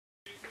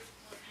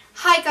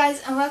Hi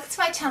guys, and welcome to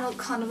my channel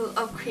Carnival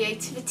of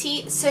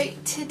Creativity. So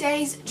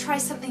today's try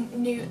something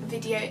new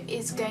video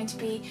is going to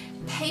be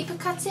paper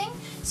cutting.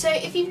 So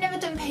if you've never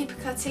done paper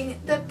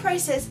cutting, the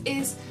process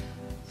is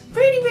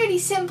really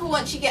simple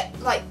once you get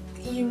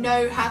you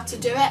know how to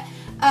do it.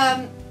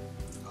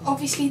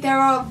 Obviously there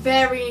are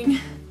varying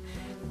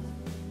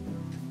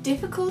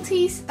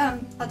difficulties, I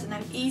don't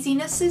know,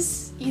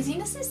 easinesses,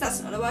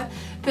 that's not a word,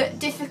 but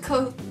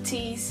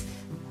difficulties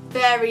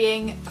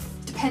varying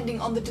depending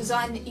on the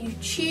design that you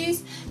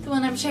choose. The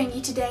one I'm showing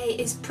you today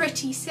is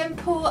pretty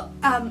simple,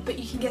 but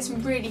you can get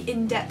some really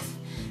in-depth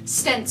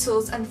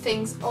stencils and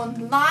things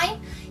online.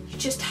 You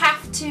just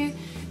have to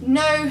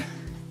know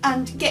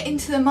and get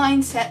into the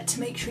mindset to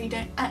make sure you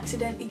don't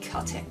accidentally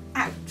cut it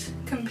out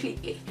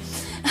completely.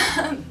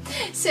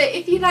 So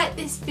if you like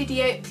this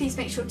video, please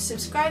make sure to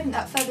subscribe, and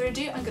without further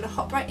ado I'm going to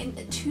hop right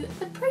into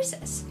the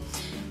process.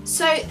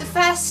 So the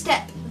first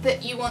step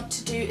that you want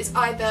to do is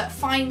either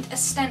find a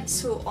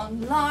stencil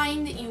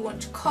online that you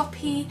want to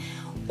copy,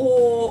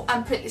 or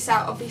and print this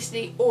out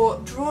obviously, or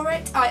draw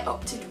it. I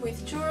opted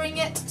with drawing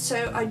it,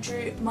 so I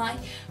drew my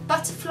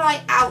butterfly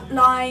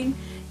outline,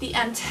 the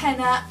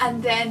antenna,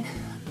 and then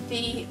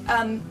the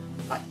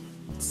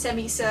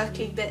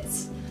semicircly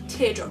bits,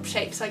 teardrop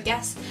shapes I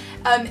guess,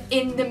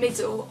 in the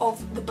middle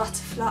of the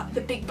butterfly,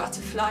 the big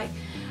butterfly,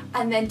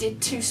 and then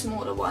did two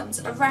smaller ones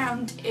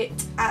around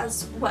it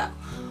as well.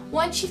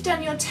 Once you've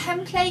done your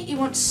template, you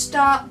want to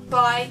start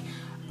by,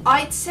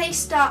 I'd say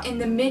start in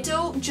the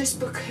middle, just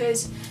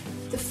because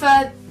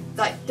the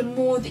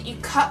more that you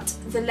cut,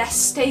 the less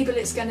stable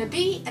it's going to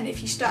be, and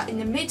if you start in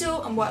the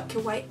middle and work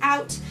your way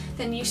out,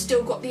 then you've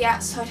still got the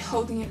outside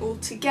holding it all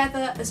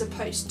together, as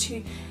opposed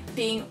to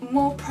being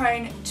more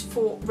prone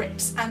for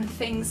rips and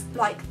things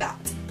like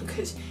that,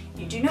 because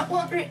you do not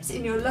want rips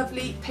in your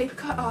lovely paper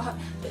cut art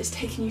that has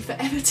taken you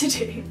forever to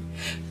do.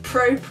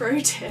 Pro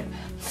tip.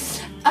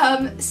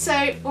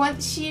 So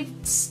once you've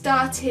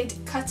started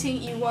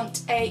cutting, you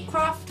want a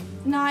craft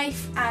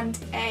knife and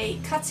a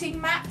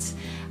cutting mat,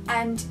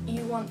 and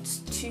you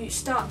want to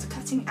start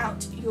cutting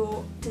out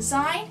your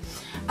design.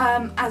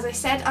 As I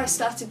said, I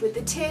started with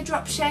the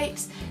teardrop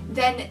shapes,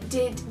 then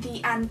did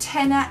the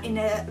antenna in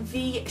a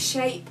V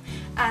shape,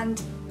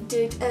 and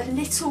did a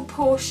little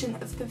portion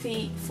of the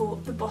V for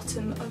the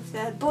bottom of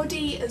their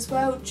body as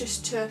well,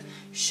 just to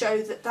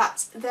show that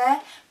that's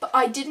there. But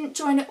I didn't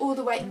join it all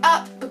the way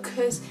up,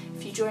 because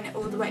if you join it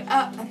all the way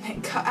up and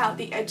then cut out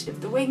the edge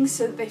of the wings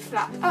so that they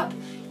flap up,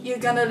 you're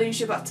gonna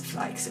lose your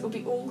butterfly because it will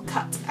be all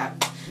cut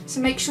out.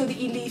 So make sure that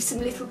you leave some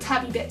little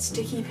tabby bits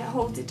to keep it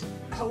held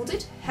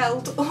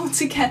all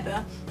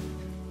together.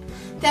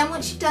 Then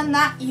once you've done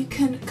that, you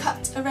can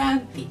cut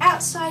around the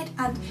outside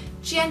and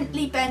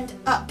gently bend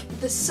up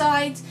the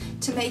sides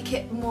to make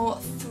it more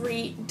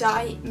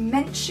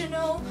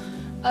three-dimensional.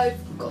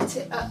 I've got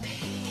it up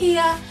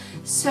here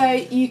so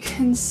you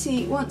can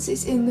see once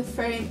it's in the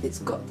frame, it's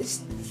got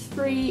this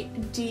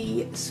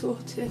 3D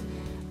sort of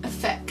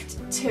effect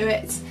to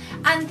it.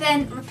 And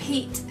then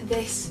repeat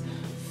this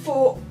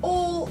for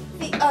all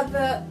the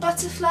other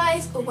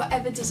butterflies or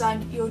whatever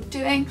design you're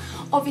doing.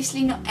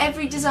 Obviously not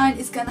every design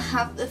is going to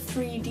have the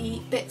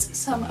 3D bits,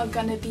 some are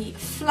going to be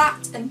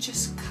flat and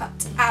just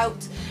cut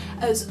out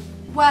as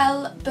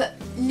well, but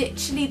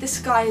literally the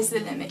sky is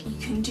the limit. You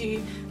can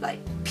do like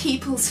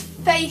people's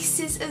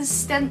faces as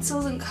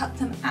stencils and cut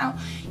them out.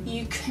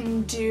 You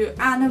can do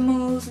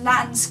animals,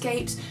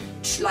 landscapes,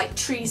 like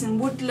trees and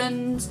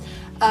woodlands,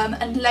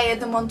 and layer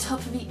them on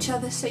top of each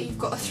other so you've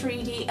got a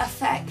 3D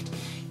effect.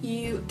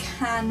 You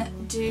can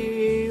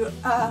do,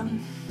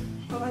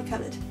 what have I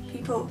covered?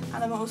 People,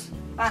 animals,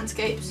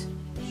 landscapes,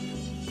 I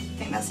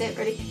think that's it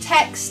really.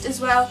 Text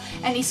as well,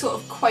 any sort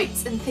of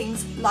quotes and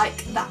things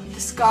like that. The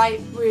sky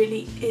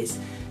really is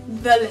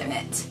the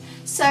limit.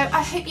 So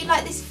I hope you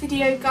liked this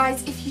video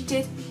guys. If you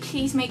did,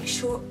 please make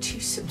sure to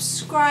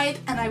subscribe,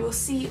 and I will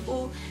see you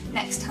all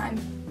next time.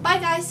 Bye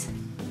guys!